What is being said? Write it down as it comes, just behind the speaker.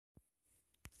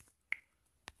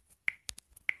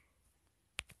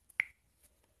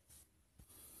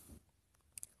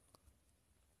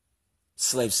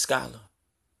Slave scholar.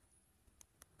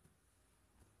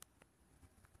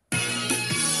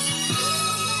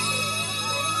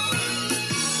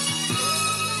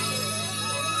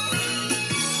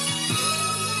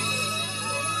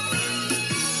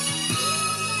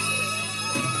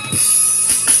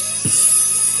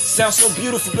 Sounds so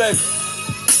beautiful, baby.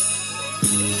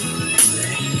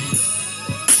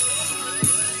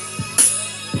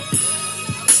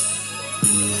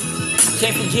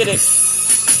 Can't forget it.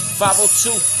 502.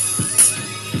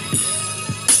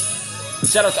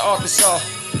 Shout out to Arkansas.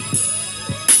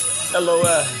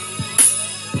 LOL.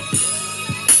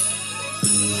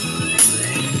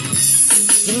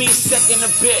 Give me a second, a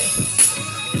bit.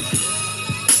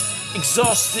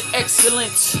 Exhausted,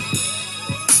 excellent.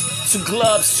 2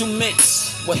 gloves, 2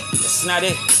 mitts. Wait, that's not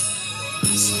it.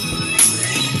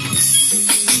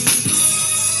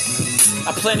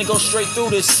 I plan to go straight through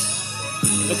this.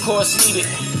 The course needed.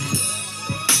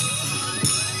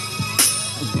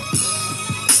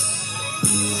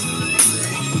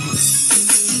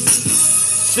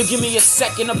 So give me a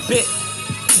second, a bit.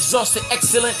 Exhausted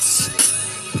excellence.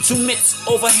 2 mitts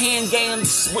over hand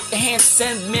games with the hand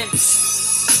sentiment.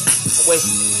 Wait.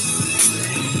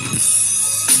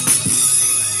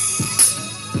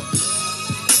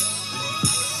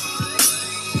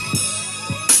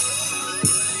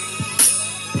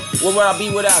 Where would I be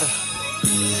without it?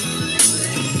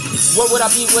 What would I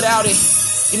be without it?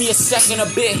 Give me a second, a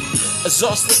bit.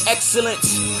 Exhausted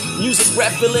excellence. Music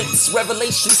relevance.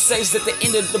 Revelation says that the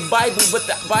end of the Bible, but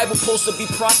the Bible supposed to be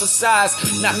prophesied.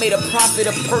 Not made a prophet,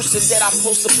 a person that I'm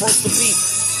supposed to be.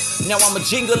 Now I'm a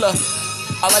jingler.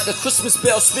 I like a Christmas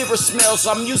bell, spirit smells,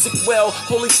 our music well,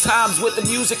 holy times with the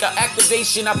music, our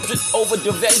activation, I put over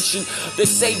deviation. They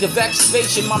say the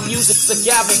vaccination, my music's a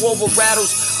gavel over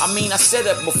rattles. I mean, I said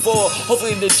that before,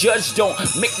 hopefully the judge don't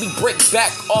make me break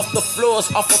back off the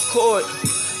floors, off a chord.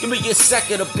 Give me a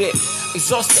second, a bit.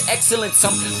 Exhausted excellence,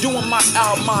 I'm doing my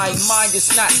mind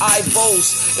is not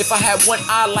eyeballs. If I had one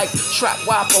eye like Trap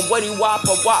Whopper, Weddy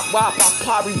Whopper, Wop, I'd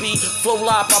probably be Flow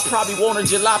Lop. I probably want a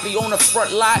jalopy on the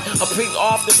front lot. A pig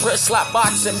off the press slot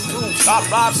box and food chop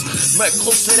lops. Met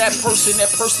close to that person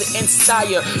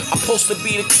inspire. I'm supposed to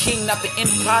be the king, not the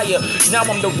empire. Now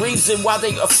I'm the reason why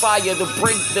they are fire. To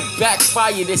bring the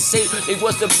backfire. They say it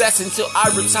was the best until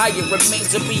I retire. Remain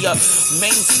to be a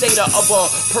mainstay of a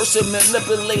person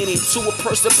manipulated to a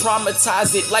person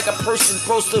traumatized it like a person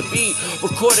supposed to be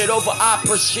recorded over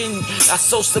operation. I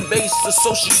supposed to base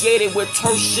associated with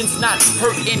torsions, not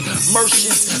hurting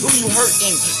merchants. Who you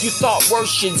hurting? You thought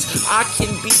worshins. I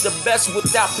can be the best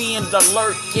without being the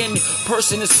lurking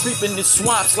person is creeping in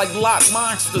swamps like lock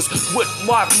monsters. Wood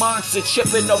walk monster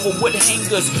chipping over wood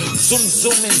hangers.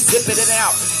 Zooming, zipping it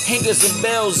out. Hangers and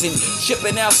bells and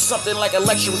chipping out something like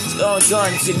electric guns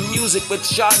and music with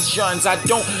shotguns. I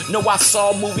don't know, I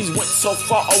saw movies went so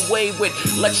far away with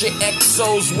electric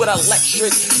exos with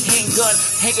electric handgun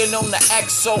hanging on the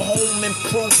exo. Home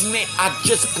improvement, I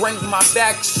just bring my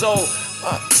back so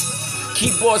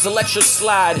keyboards, electric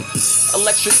slide,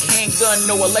 electric handgun,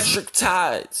 no electric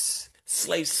ties.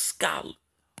 Slave scholar.